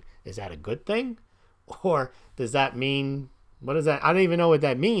good thing. Is that a good thing? Or does that mean, what is that? I don't even know what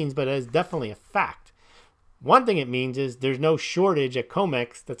that means, but it's definitely a fact. One thing it means is there's no shortage at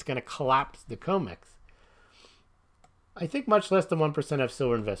COMEX that's going to collapse the COMEX. I think much less than 1% have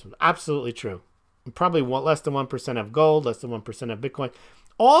silver investment. Absolutely true. Probably less than 1% have gold, less than 1% have Bitcoin.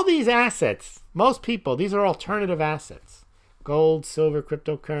 All these assets, most people, these are alternative assets. Gold, silver,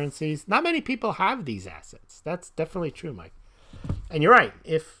 cryptocurrencies. Not many people have these assets. That's definitely true, Mike. And you're right.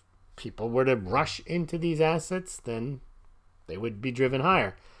 If people were to rush into these assets, then they would be driven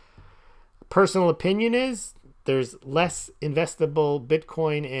higher. Personal opinion is there's less investable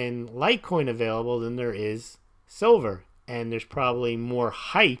Bitcoin and Litecoin available than there is silver, and there's probably more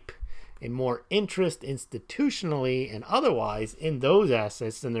hype and more interest institutionally and otherwise in those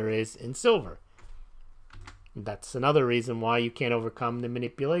assets than there is in silver. That's another reason why you can't overcome the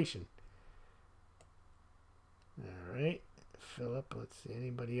manipulation. All right, Philip, let's see,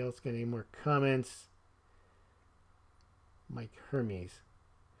 anybody else got any more comments? Mike Hermes.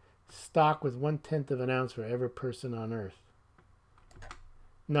 Stock with 1/10 of an ounce for every person on earth.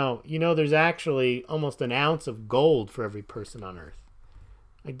 No, you know, there's actually almost an ounce of gold for every person on earth.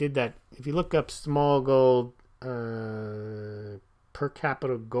 I did that. If you look up Smaulgld, per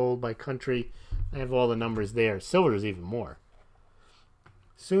capita gold by country, I have all the numbers there. Silver is even more.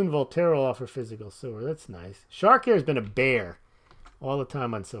 Soon Voltaire will offer physical silver. That's nice. Shark Hair has been a bear all the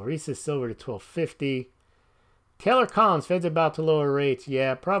time on silver. He says silver to 1250. Taylor Collins, Fed's about to lower rates.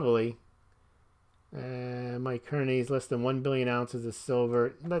 Yeah, probably. Mike Kearney's less than 1 billion ounces of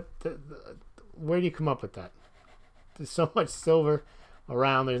silver. Where do you come up with that? There's so much silver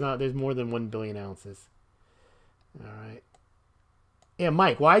around. There's more than 1 billion ounces. All right. Yeah,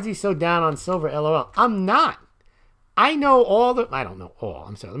 Mike, why is he so down on silver? LOL. I'm not. I know I don't know all.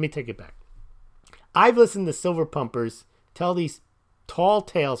 I'm sorry. Let me take it back. I've listened to silver pumpers tell these tall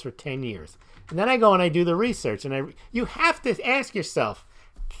tales for 10 years. And then I go and I do the research. And you have to ask yourself,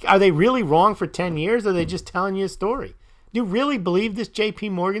 are they really wrong for 10 years? Or are they just telling you a story? Do you really believe this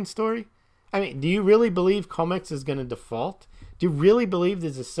JP Morgan story? I mean, do you really believe COMEX is going to default? Do you really believe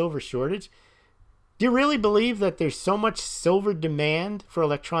there's a silver shortage? Do you really believe that there's so much silver demand for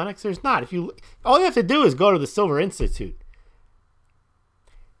electronics? There's not. All you have to do is go to the Silver Institute.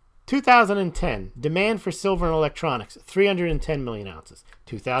 2010, demand for silver and electronics, 310 million ounces.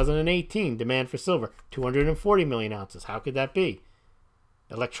 2018, demand for silver, 240 million ounces. How could that be?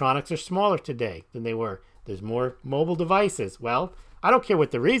 Electronics are smaller today than they were. There's more mobile devices. Well, I don't care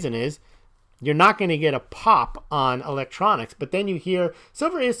what the reason is. You're not going to get a pop on electronics. But then you hear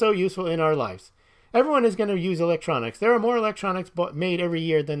silver is so useful in our lives. Everyone is going to use electronics. There are more electronics made every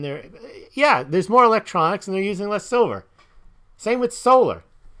year than there. Yeah, there's more electronics and they're using less silver. Same with solar.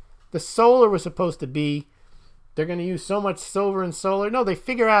 The solar was supposed to be, they're going to use so much silver in solar. No, they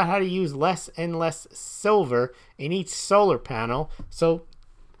figure out how to use less and less silver in each solar panel. So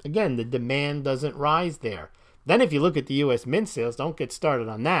again, the demand doesn't rise there. Then if you look at the U.S. Mint sales, don't get started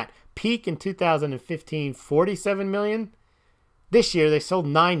on that. Peak in 2015, 47 million. This year, they sold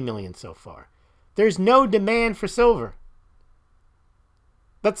 9 million so far. There's no demand for silver.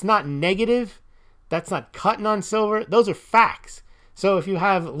 That's not negative. That's not cutting on silver. Those are facts. So if you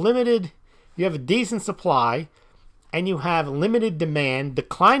have you have a decent supply, and you have limited demand,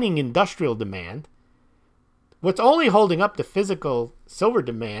 declining industrial demand, what's only holding up the physical silver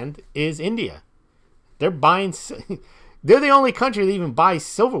demand is India. They're the only country that even buys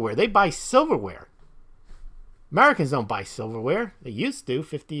silverware. They buy silverware. Americans don't buy silverware. They used to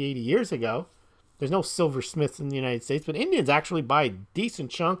 50, 80 years ago. There's no silversmiths in the United States, but Indians actually buy a decent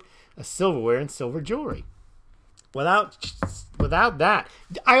chunk of silverware and silver jewelry. Without that,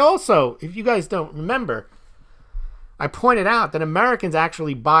 I also, if you guys don't remember, I pointed out that Americans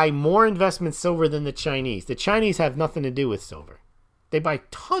actually buy more investment silver than the Chinese. The Chinese have nothing to do with silver. They buy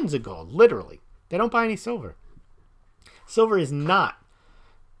tons of gold, literally. They don't buy any silver. Silver is not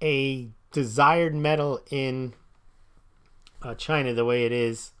a desired metal in China the way it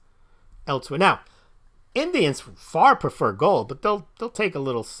is elsewhere. Now, Indians far prefer gold, but they'll take a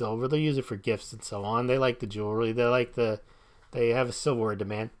little silver. They'll use it for gifts and so on. They like the jewelry. They have a silverware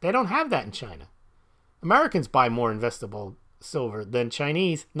demand. They don't have that in China. Americans buy more investable silver than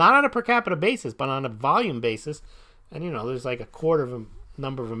Chinese, not on a per capita basis, but on a volume basis. And there's like a quarter of a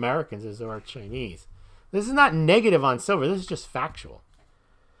number of Americans as there are Chinese. This is not negative on silver. This is just factual.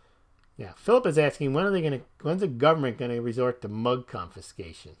 Yeah, Philip is asking, when's the government going to resort to mug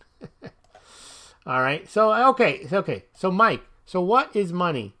confiscation? All right. So, okay. So, Mike, so what is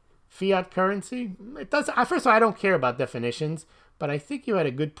money? Fiat currency? It does. First of all, I don't care about definitions, but I think you had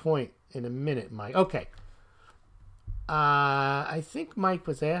a good point in a minute, Mike. Okay. I think Mike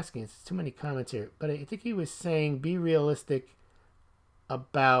was asking, it's too many comments here, but I think he was saying be realistic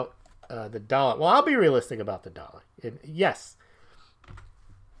about the dollar. Well, I'll be realistic about the dollar. Yes.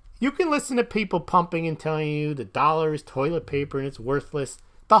 You can listen to people pumping and telling you the dollar is toilet paper and it's worthless.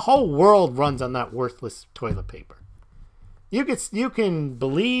 The whole world runs on that worthless toilet paper. You can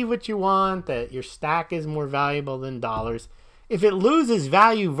believe what you want, that your stack is more valuable than dollars. If it loses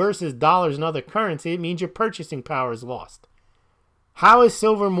value versus dollars and other currency, it means your purchasing power is lost. How is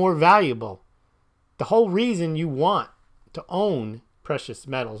silver more valuable? The whole reason you want to own precious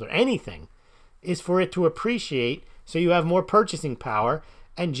metals or anything is for it to appreciate, so you have more purchasing power.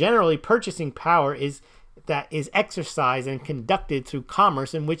 And generally, purchasing power is exercised and conducted through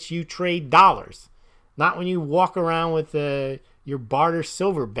commerce in which you trade dollars. Not when you walk around with your barter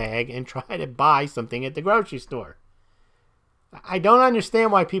silver bag and try to buy something at the grocery store. I don't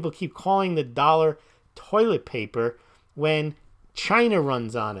understand why people keep calling the dollar toilet paper when China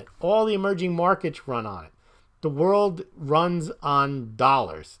runs on it. All the emerging markets run on it. The world runs on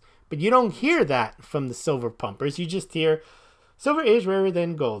dollars. But you don't hear that from the silver pumpers. You just hear silver is rarer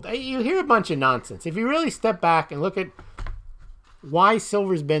than gold. You hear a bunch of nonsense. If you really step back and look at why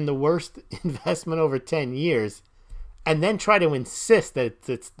silver's been the worst investment over 10 years, and then try to insist that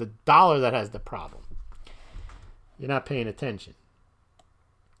it's the dollar that has the problem, you're not paying attention.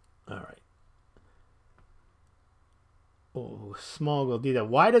 All right. Oh, Smaulgld do that.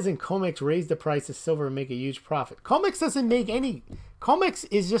 Why doesn't COMEX raise the price of silver and make a huge profit? COMEX doesn't make any. COMEX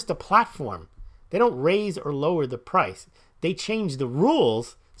is just a platform. They don't raise or lower the price. They change the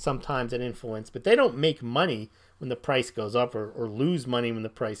rules sometimes and influence, but they don't make money when the price goes up or lose money when the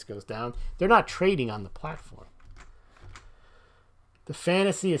price goes down. They're not trading on the platform. The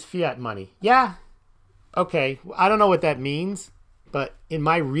fantasy is fiat money. Yeah. Okay. I don't know what that means, but in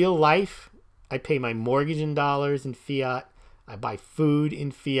my real life, I pay my mortgage in dollars in fiat. I buy food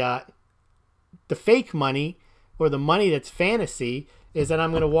in fiat. The fake money, or the money that's fantasy, is that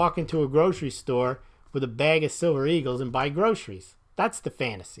I'm going to walk into a grocery store with a bag of Silver Eagles and buy groceries. That's the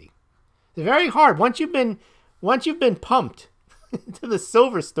fantasy. It's very hard. Once you've been pumped to the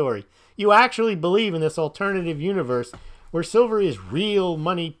silver story, you actually believe in this alternative universe where silver is real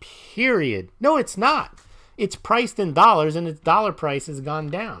money, period. No, it's not. It's priced in dollars, and its dollar price has gone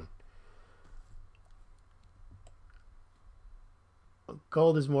down.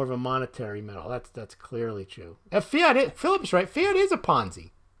 Gold is more of a monetary metal. That's clearly true. Philip's right. Fiat is a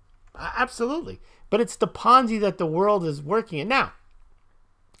Ponzi. Absolutely. But it's the Ponzi that the world is working in. Now,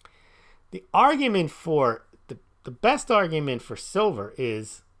 the argument for, the best argument for silver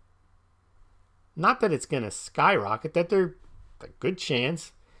is Not that it's going to skyrocket, that there's a good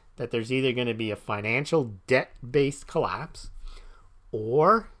chance that there's either going to be a financial debt-based collapse,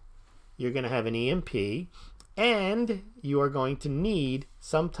 or you're going to have an EMP, and you are going to need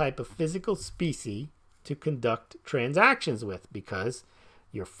some type of physical specie to conduct transactions with, because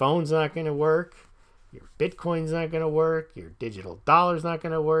your phone's not going to work, your Bitcoin's not going to work, your digital dollar's not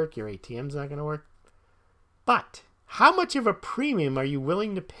going to work, your ATM's not going to work. But how much of a premium are you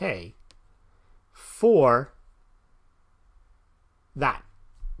willing to pay for that?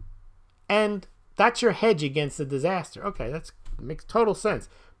 And that's your hedge against the disaster. Okay, that makes total sense.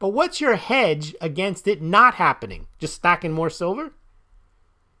 But what's your hedge against it not happening? Just stacking more silver?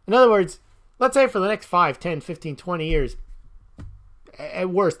 In other words, let's say for the next 5, 10, 15, 20 years, at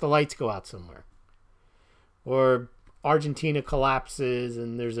worst, the lights go out somewhere. Or Argentina collapses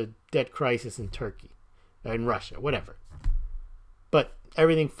and there's a debt crisis in Turkey, in Russia, whatever. But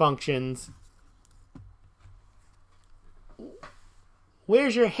everything functions.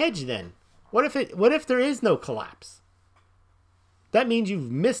 Where's your hedge then? What if there is no collapse? That means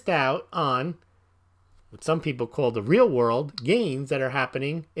you've missed out on what some people call the real world gains that are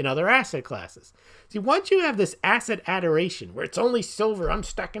happening in other asset classes. See, once you have this asset adoration where it's only silver, I'm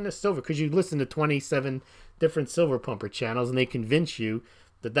stacking the silver, because you listen to 27 different silver pumper channels and they convince you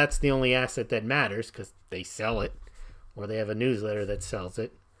that that's the only asset that matters because they sell it or they have a newsletter that sells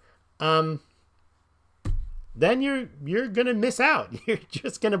it. Then you're going to miss out. You're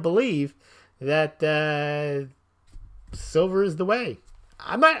just going to believe that silver is the way.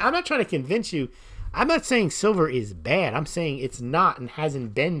 I'm not trying to convince you. I'm not saying silver is bad. I'm saying it's not and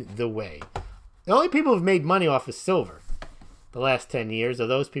hasn't been the way. The only people who've made money off of silver the last 10 years are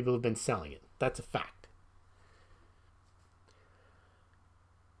those people who've been selling it. That's a fact.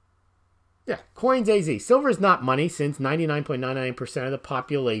 Yeah, Coins AZ. Silver is not money since 99.99% of the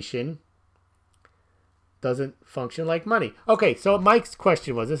population doesn't function like money. Okay, so Mike's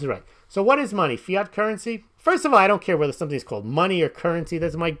question was, this is right. So what is money? Fiat currency? First of all, I don't care whether something's called money or currency.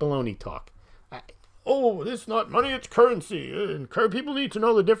 That's Mike Baloney talk. Oh, this is not money, it's currency. And people need to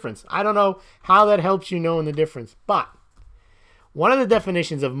know the difference. I don't know how that helps you knowing the difference. But one of the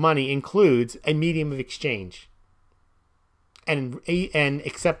definitions of money includes a medium of exchange and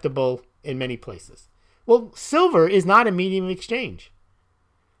acceptable in many places. Well, silver is not a medium of exchange.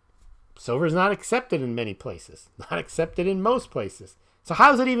 Silver is not accepted in many places. Not accepted in most places. So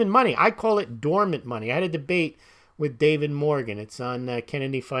how is it even money? I call it dormant money. I had a debate with David Morgan. It's on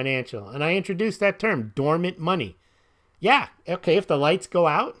Kennedy Financial. And I introduced that term, dormant money. Yeah, okay, if the lights go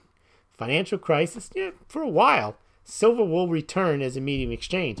out, financial crisis, yeah, for a while, silver will return as a medium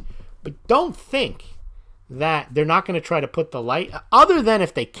exchange. But don't think that they're not going to try to put the light, other than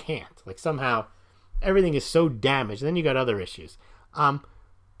if they can't. Like somehow everything is so damaged. Then you got other issues.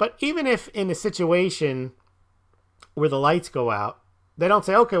 But even if in a situation where the lights go out, they don't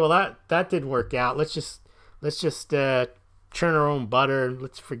say, okay, well, that didn't work out. Let's just churn our own butter.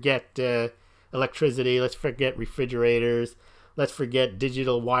 Let's forget electricity. Let's forget refrigerators. Let's forget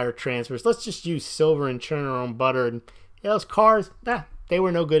digital wire transfers. Let's just use silver and churn our own butter. And those cars, they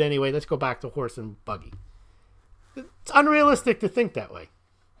were no good anyway. Let's go back to horse and buggy. It's unrealistic to think that way.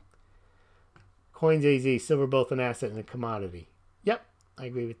 Coins AZ, silver both an asset and a commodity. Yep, I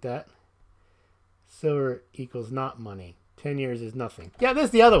agree with that. Silver equals not money. 10 years is nothing. Yeah, this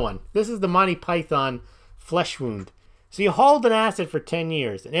is the other one. This is the Monty Python flesh wound. So you hold an asset for 10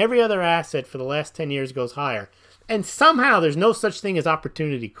 years, and every other asset for the last 10 years goes higher. And somehow there's no such thing as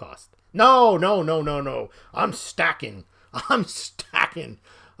opportunity cost. No. I'm stacking.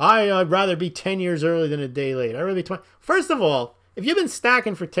 I'd rather be 10 years early than a day late. I'd rather be 20. First of all, if you've been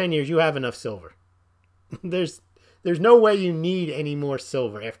stacking for 10 years, you have enough silver. There's no way you need any more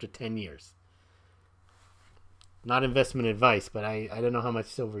silver after 10 years. Not investment advice, but I don't know how much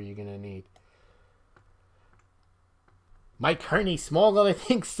silver you're going to need. Mike Herney, Smaulgld, I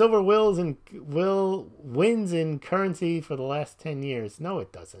think silver wins in currency for the last 10 years. No,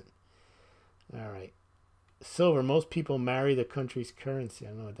 it doesn't. All right. Silver, most people marry the country's currency. I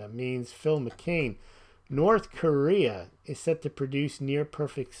don't know what that means. Phil McCain, North Korea is set to produce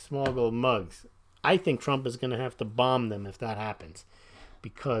near-perfect Smaulgld mugs. I think Trump is going to have to bomb them if that happens.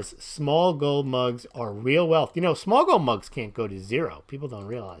 Because Smaulgld mugs are real wealth. You know, Smaulgld mugs can't go to zero. People don't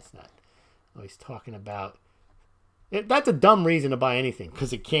realize that. Oh, he's talking about... That's a dumb reason to buy anything,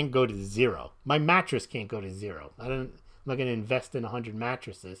 because it can't go to zero. My mattress can't go to zero. I'm not going to invest in 100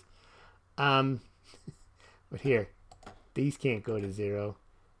 mattresses. But here, these can't go to zero.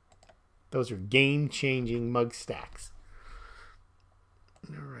 Those are game-changing mug stacks.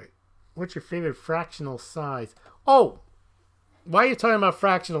 All right. What's your favorite fractional size? Oh! Why are you talking about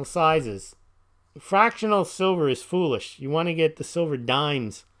fractional sizes? Fractional silver is foolish. You want to get the silver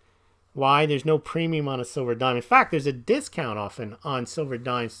dimes. Why? There's no premium on a silver dime. In fact, there's a discount often on silver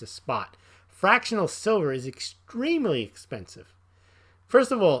dimes to spot. Fractional silver is extremely expensive.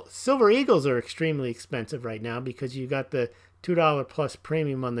 First of all, silver eagles are extremely expensive right now because you got the $2 plus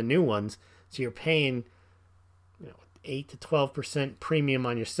premium on the new ones. So you're paying 8 to 12% premium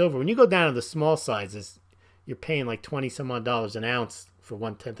on your silver. When you go down to the small sizes, you're paying like 20 some odd dollars an ounce for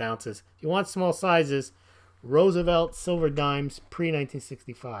 1/10 ounces. If you want small sizes, Roosevelt silver dimes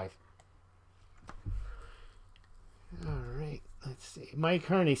pre-1965. All right, let's see. Mike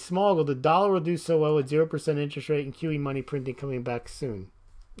Herney, Smaulgld, the dollar will do so well with 0% interest rate and QE money printing coming back soon.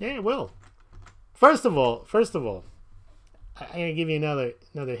 Yeah, it will. First of all, I'm going to give you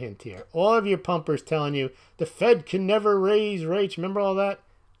another hint here. All of your pumpers telling you the Fed can never raise rates. Remember all that?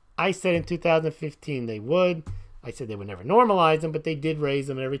 I said in 2015 they would. I said they would never normalize them, but they did raise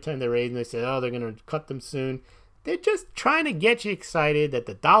them. And every time they raised them, they said, oh, they're going to cut them soon. They're just trying to get you excited that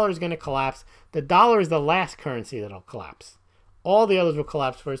the dollar is going to collapse. The dollar is the last currency that'll collapse. All the others will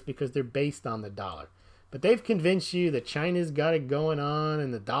collapse first because they're based on the dollar. But they've convinced you that China's got it going on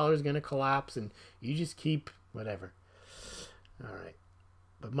and the dollar is going to collapse and you just keep whatever. All right.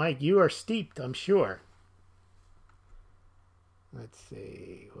 But Mike, you are steeped, I'm sure. Let's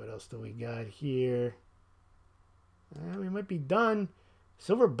see. What else do we got here? We might be done.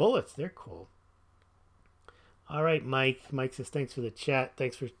 Silver bullets. They're cool. All right, Mike. Mike says, thanks for the chat.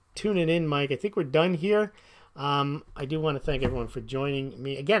 Thanks for tuning in, Mike. I think we're done here. I do want to thank everyone for joining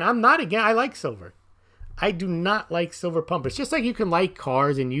me. Again, I like silver. I do not like silver pumpers. Just like you can like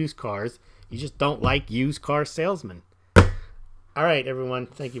cars and used cars. You just don't like used car salesmen. All right, everyone.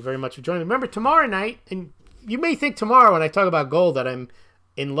 Thank you very much for joining me. Remember, tomorrow night, and you may think tomorrow when I talk about gold that I'm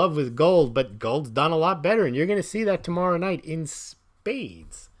in love with gold, but gold's done a lot better, and you're going to see that tomorrow night in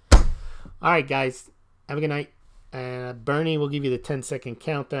spades. All right, guys. Have a good night. Bernie will give you the 10-second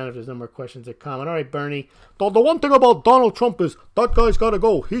countdown if there's no more questions or comments. All right, Bernie. The one thing about Donald Trump is that guy's got to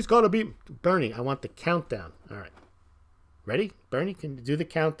go. He's got to be... Bernie, I want the countdown. All right. Ready? Bernie, can you do the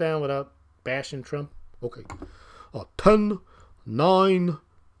countdown without bashing Trump? Okay. 10, 9,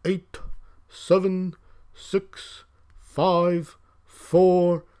 8, 7, 6, 5,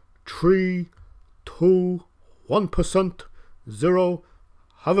 4, 3, 2, 1%, 0.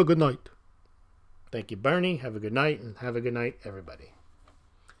 Have a good night. Thank you, Bernie. Have a good night, and have a good night, everybody.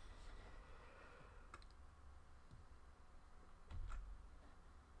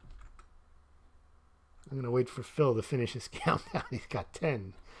 I'm going to wait for Phil to finish his countdown. He's got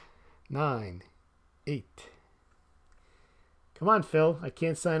 10, 9, 8. Come on, Phil. I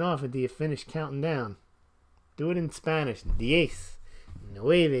can't sign off until you finish counting down. Do it in Spanish. 10, 9,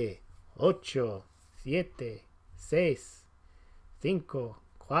 8, 7, 6,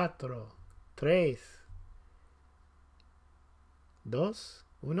 5, 4, 3, 2,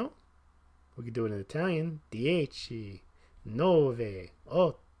 1. We can do it in Italian. 10, 9, 8,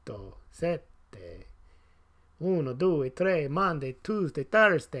 7, 1, 2, 3, Monday, Tuesday,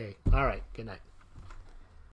 Thursday. All right, good night.